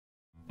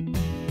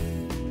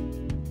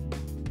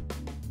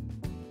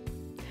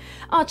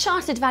Our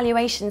chartered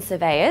valuation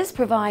surveyors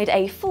provide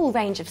a full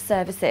range of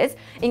services,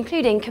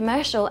 including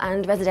commercial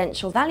and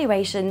residential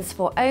valuations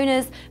for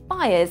owners,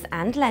 buyers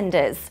and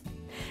lenders,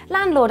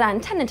 landlord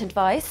and tenant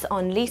advice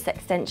on lease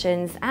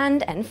extensions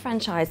and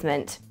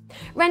enfranchisement,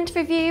 rent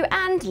review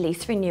and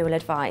lease renewal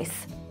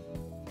advice.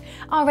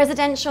 Our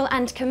residential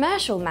and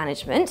commercial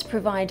management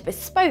provide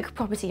bespoke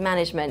property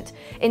management,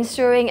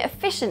 ensuring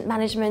efficient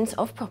management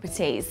of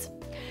properties.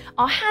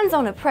 Our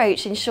hands-on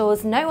approach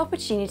ensures no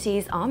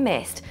opportunities are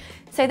missed,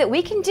 so that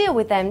we can deal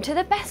with them to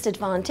the best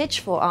advantage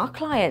for our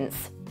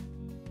clients.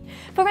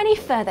 For any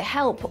further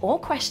help or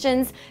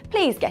questions,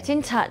 please get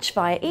in touch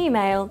via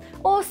email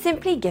or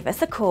simply give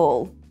us a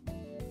call.